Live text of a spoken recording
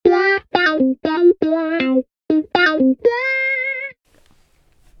It's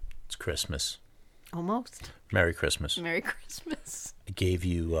Christmas. Almost. Merry Christmas. Merry Christmas. I gave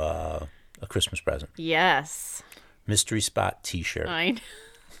you a Christmas present. Yes. Mystery Spot t-shirt. I know.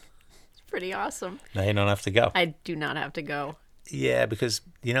 It's pretty awesome. Now you don't have to go. I do not have to go. Yeah, because,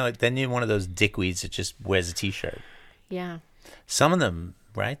 then you're one of those dickweeds that just wears a t-shirt. Yeah. Some of them,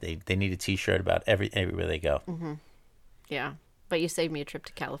 right, they need a t-shirt about everywhere they go. Mm-hmm. Yeah. But you saved me a trip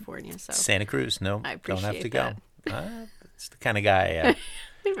to California, so. Santa Cruz, no, I don't have to appreciate go. It's the kind of guy.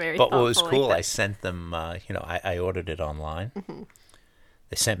 Very but what was thoughtful cool, like I sent them, I ordered it online. Mm-hmm.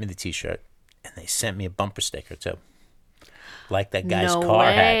 They sent me the t-shirt, and they sent me a bumper sticker, too. Like that guy's car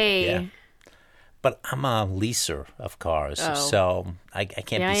way. had. Yeah. But I'm a leaser of cars, so I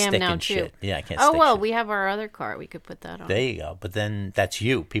can't be sticking shit. Yeah, I can't stick well, shit. we have our other car. We could put that on. There you go. But then that's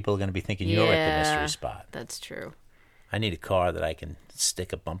you. People are going to be thinking you're at the mystery spot. That's true. I need a car that I can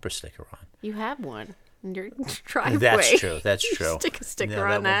stick a bumper sticker on. You have one in your driveway. That's true. That's true. Stick a sticker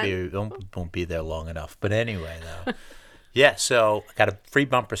on that. Won't be there long enough. But anyway, though. Yeah, so I got a free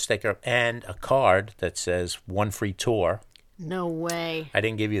bumper sticker and a card that says one free tour. No way. I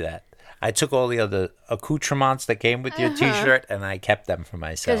didn't give you that. I took all the other accoutrements that came with your T-shirt, and I kept them for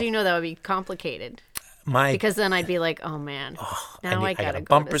myself. Because that would be complicated. Because then I'd be like, oh, man. Now I got a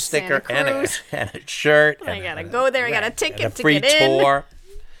bumper sticker and a shirt. I got to go there. I got a ticket to get in. A free tour. In.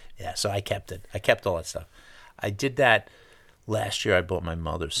 Yeah, so I kept it. I kept all that stuff. I did that last year. I bought my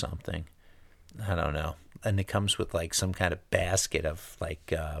mother something. I don't know. And it comes with, some kind of basket of,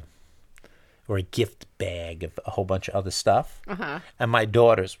 or a gift bag of a whole bunch of other stuff. Uh-huh. And my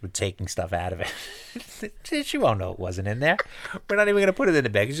daughters were taking stuff out of it. She won't know it wasn't in there. We're not even going to put it in the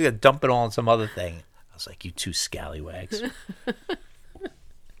bag. She's going to dump it all in some other thing. I was like, you two scallywags.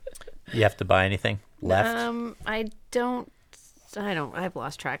 You have to buy anything left? I've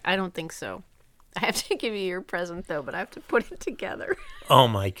lost track. I don't think so. I have to give you your present, though, but I have to put it together. Oh,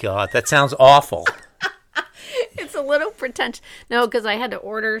 my God. That sounds awful. It's a little pretentious. No, because I had to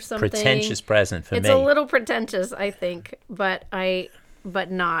order something. Pretentious present for me. It's a little pretentious, I think, but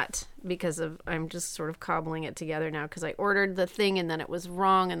not because I'm just sort of cobbling it together now because I ordered the thing and then it was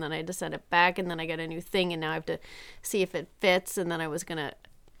wrong and then I had to send it back and then I got a new thing and now I have to see if it fits and then I was gonna.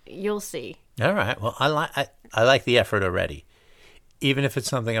 You'll see. All right. Well, I like the effort already, even if it's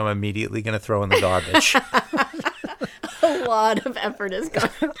something I'm immediately going to throw in the garbage. A lot of effort is gone.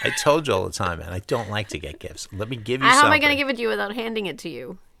 I told you all the time, man. I don't like to get gifts. Let me give you something. How am I going to give it to you without handing it to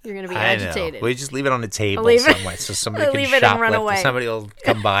you? You're going to be agitated. We just leave it on the table somewhere so somebody can shoplift. Somebody will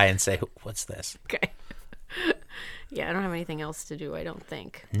come by and say, "What's this?" Okay. Yeah, I don't have anything else to do. I don't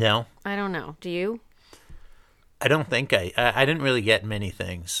think. No. I don't know. Do you? I don't think I didn't really get many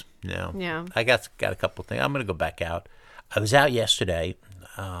things. No. Yeah. I got a couple things. I'm going to go back out. I was out yesterday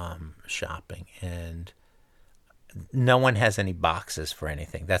shopping and. No one has any boxes for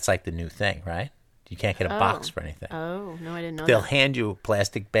anything. That's like the new thing, right? You can't get a box for anything. Oh, no, I didn't know They'll that. hand you a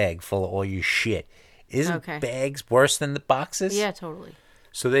plastic bag full of all your shit. Isn't bags worse than the boxes? Yeah, totally.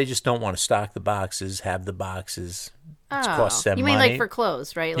 So they just don't want to stock the boxes, have the boxes. It costs them money. You mean like for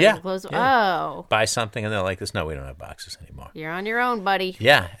clothes, right? Like yeah. Clothes? Yeah. Oh. Buy something and they're like this. No, we don't have boxes anymore. You're on your own, buddy.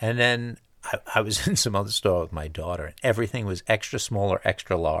 Yeah. And then I was in some other store with my daughter and everything was extra small or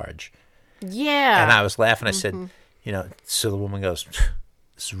extra large. Yeah. And I was laughing. I said, so the woman goes,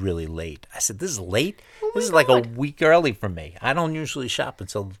 this is really late. I said, this is late? This is like a week early for me. I don't usually shop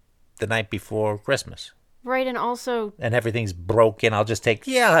until the night before Christmas. Right, and also... And everything's broken. I'll just take,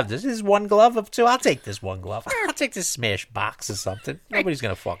 I'll have this. This is one glove of two. I'll take this one glove. I'll take this smash box or something. Nobody's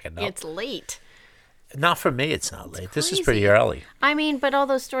going to fucking know. It's late. Not for me, it's not late. This is pretty early. I mean, but all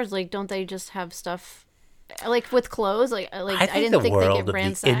those stores, don't they just have stuff, with clothes? I didn't think they get ransacked. The world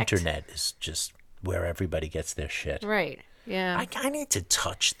of the internet is just... where everybody gets their shit. Right. Yeah. I need to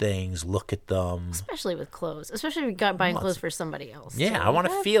touch things, look at them. Especially with clothes. Especially if you got buying clothes for somebody else. Yeah, so I want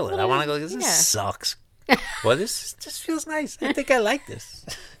to feel it. I want to go, this sucks. Well, this just feels nice. I think I like this.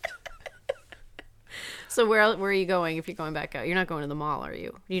 So where are you going if you're going back out? You're not going to the mall, are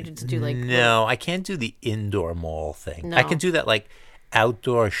you? You just do No, I can't do the indoor mall thing. No. I can do that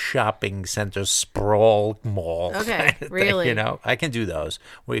outdoor shopping center sprawl mall. Okay, kind of really? Thing, I can do those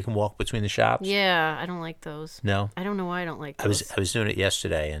where you can walk between the shops. Yeah, I don't like those. No, I don't know why I don't like those. I was doing it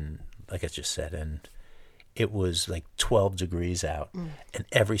yesterday, and like I just said, and it was 12 degrees out, and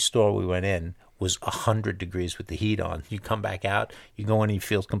every store we went in was 100 degrees with the heat on. You come back out, you go in, and you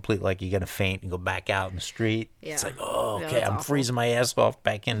feel completely like you're gonna faint, and go back out in the street. Yeah. It's like, oh, okay, Yeah, I'm awful. freezing my ass off,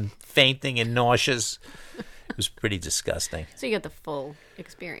 back in fainting and nauseous. It was pretty disgusting. So you got the full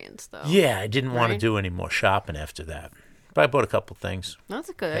experience, though. Yeah, I didn't want to Right? do any more shopping after that. But I bought a couple things. That's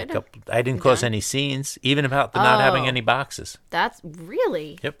A good. couple, I didn't cause any scenes, even about the not having any boxes. That's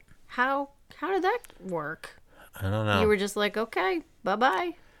really. Yep. How did that work? I don't know. You were just like, okay,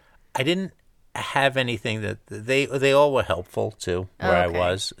 bye-bye. I didn't have anything that they all were helpful too where I Okay.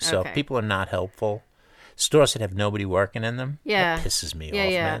 was. So Okay. if people are not helpful, stores that have nobody working in them, Yeah. that pisses me Yeah,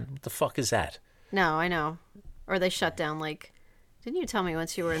 off, yeah. man. What the fuck is that? No, I know. Or they shut down, like, didn't you tell me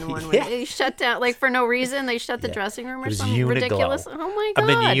once you were in one Yeah. where they shut down, like, for no reason? They shut the dressing room It or was something Uniqlo. ridiculous? Oh, my God.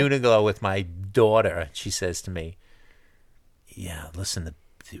 I'm in Uniqlo with my daughter, and she says to me, "Yeah, listen,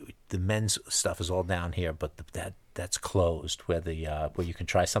 the men's stuff is all down here, but that's closed where where you can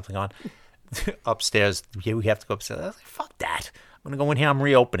try something on." Upstairs, yeah, we have to go upstairs. I was like, "Fuck that! I'm gonna go in here. I'm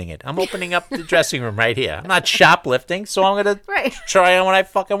reopening it. I'm opening up the dressing room right here. I'm not shoplifting, so I'm gonna Right. try on what I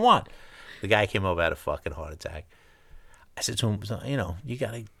fucking want." The guy came over, had a fucking heart attack. I said to him, "You know, you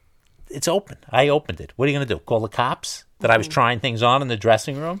gotta. It's open. I opened it. What are you gonna do? Call the cops that I was trying things on in the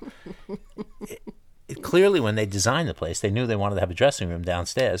dressing room?" Clearly, when they designed the place, they knew they wanted to have a dressing room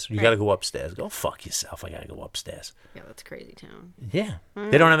downstairs. You got to go upstairs. Go fuck yourself. I got to go upstairs. Yeah, that's crazy town. Yeah.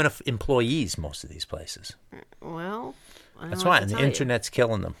 They don't have enough employees, most of these places. Well, I don't That's know what why. to And the tell you. internet's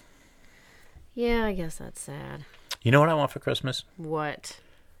killing them. Yeah, I guess that's sad. You know what I want for Christmas? What?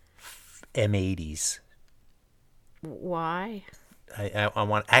 M80s. Why? I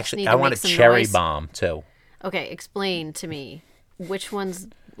want, actually, need I to want a make some cherry noise. bomb, too. Okay, explain to me. Which one's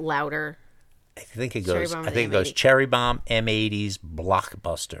louder? I think it Cherry goes, Bomb I and think it goes M80. cherry bomb, M80s,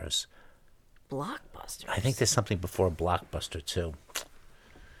 blockbusters. Blockbuster. I think there's something before blockbuster, too.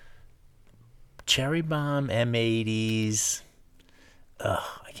 Cherry bomb, M80s. Ugh,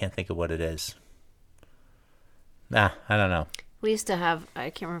 I can't think of what it is. Nah, I don't know. We used to have, I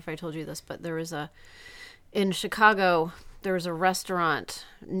can't remember if I told you this, but in Chicago, there was a restaurant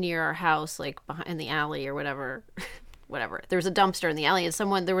near our house, like behind, in the alley or whatever. Whatever. There was a dumpster in the alley,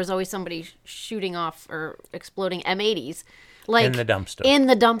 and there was always somebody shooting off or exploding M80s. Like, In the dumpster. In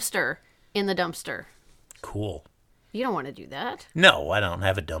the dumpster. In the dumpster. Cool. You don't want to do that. No, I don't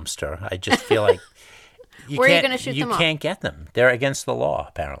have a dumpster. I just feel like Where are you can't- gonna shoot You them off? can't get them. They're against the law,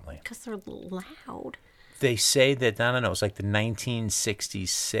 apparently. Because they're loud. They say that, I don't know, it's like the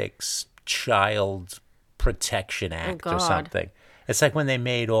 1966 Child Protection Act or God. something. It's like when they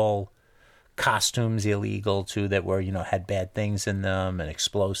made all costumes illegal too that were, had bad things in them and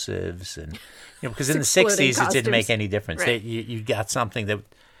explosives and because in the Exploding 60s it didn't make costumes. any difference. Right. You got something that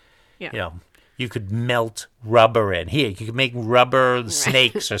Yeah. you could melt rubber in. Here, you could make rubber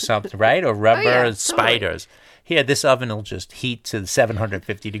snakes or something, right? Or rubber totally. spiders. Here, this oven will just heat to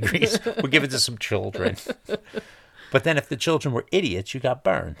 750 degrees. We'll give it to some children. But then if the children were idiots, you got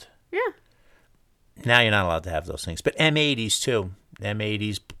burned. Yeah. Now you're not allowed to have those things. But M80s, too.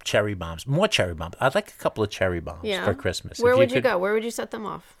 M80s, cherry bombs. More cherry bombs. I'd like a couple of cherry bombs Yeah. for Christmas. Where If would you could- go? Where would you set them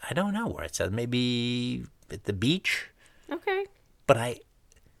off? I don't know where it says. Maybe at the beach. Okay. But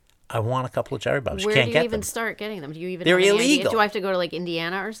I want a couple of cherry bombs. Where you can't do you get even them. start getting them? Do you even They're have any idea? illegal. Do I have to go to like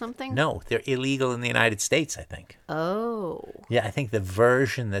Indiana or something? No, they're illegal in the United States, I think. Oh. Yeah, I think the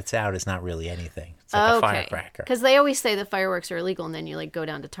version that's out is not really anything. It's like a firecracker. Because they always say the fireworks are illegal, and then you like go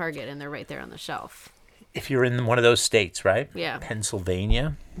down to Target and they're right there on the shelf. If you're in one of those states, right? Yeah.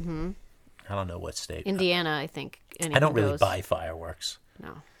 Pennsylvania. Mm-hmm. I don't know what state. Indiana, I think. I don't really goes. buy fireworks.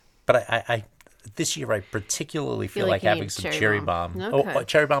 No. But I this year I particularly feel like like you having need some cherry cherry bomb. bomb. Okay. Oh,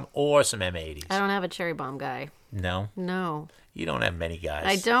 cherry bomb or some M80s. I don't have a cherry bomb guy. No? No. You don't have many guys.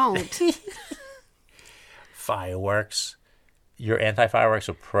 I don't. Fireworks. You're anti-fireworks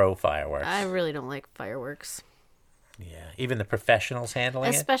or pro-fireworks? I really don't like fireworks. Yeah. Even the professionals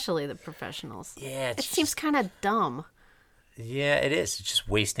handling it? Especially the professionals. Yeah. It It's seems kind of dumb. yeah, it is. It's just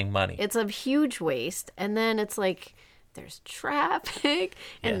wasting money. It's a huge waste. And then it's like there's traffic.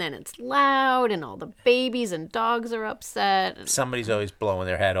 And Yeah. then it's loud. And all the babies and dogs are upset. And Somebody's always blowing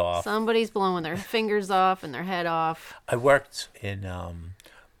their head off. somebody's blowing their fingers off and their head off. I worked in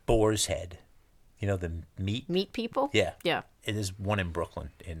Boar's Head. You know, the meat? Meat people? Yeah. Yeah. It is one in Brooklyn.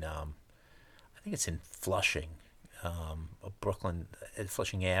 In I think it's in Flushing. Brooklyn,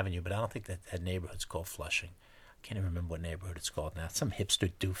 Flushing Avenue, but I don't think that neighborhood's called Flushing. I can't even remember what neighborhood it's called now. It's some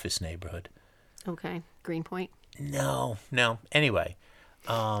hipster doofus neighborhood. Okay. Greenpoint. No. Anyway,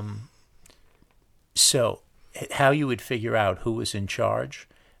 so how you would figure out who was in charge?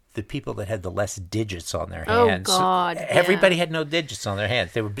 The people that had the less digits on their Oh, hands. God, yeah. Everybody had no digits on their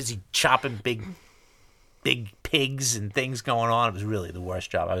hands. They were busy chopping big pigs and things going on. It was really the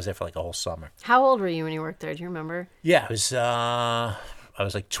worst job. I was there for like a whole summer. How old were you when you worked there? Do you remember? Yeah, I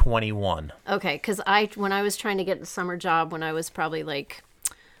was like 21. Okay, because when I was trying to get a summer job when I was probably like,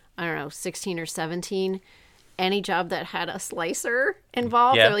 I don't know, 16 or 17, any job that had a slicer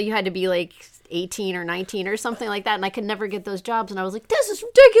involved. Yeah. Or you had to be like 18 or 19 or something like that, and I could never get those jobs. And I was like, this is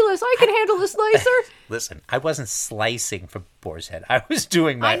ridiculous. I can handle the slicer. Listen, I wasn't slicing for Boar's Head. I was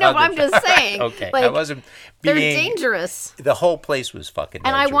doing my I know, other but I'm just job. saying. Okay, like, I wasn't being... They're dangerous. The whole place was fucking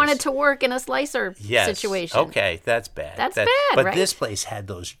And dangerous. I wanted to work in a slicer situation. Okay, that's bad. That's bad, But right? this place had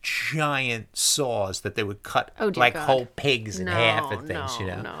those giant saws that they would cut Oh, dear like God. whole pigs in half and things, no, you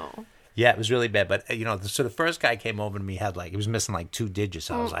know? No. Yeah, it was really bad. But, so the first guy came over to me, he was missing like 2 digits.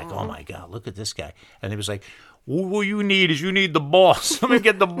 I was like, oh my God, look at this guy. And he was like, what you need the boss. Let me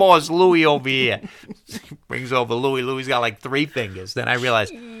get the boss, Louie, over here. Brings over Louie. Louie's got like 3 fingers. Then I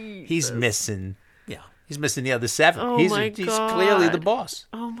realized he's missing, he's missing the other 7. Oh, he's my clearly the God. boss.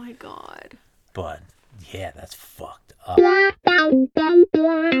 Oh, my God. But, yeah, that's fucked up.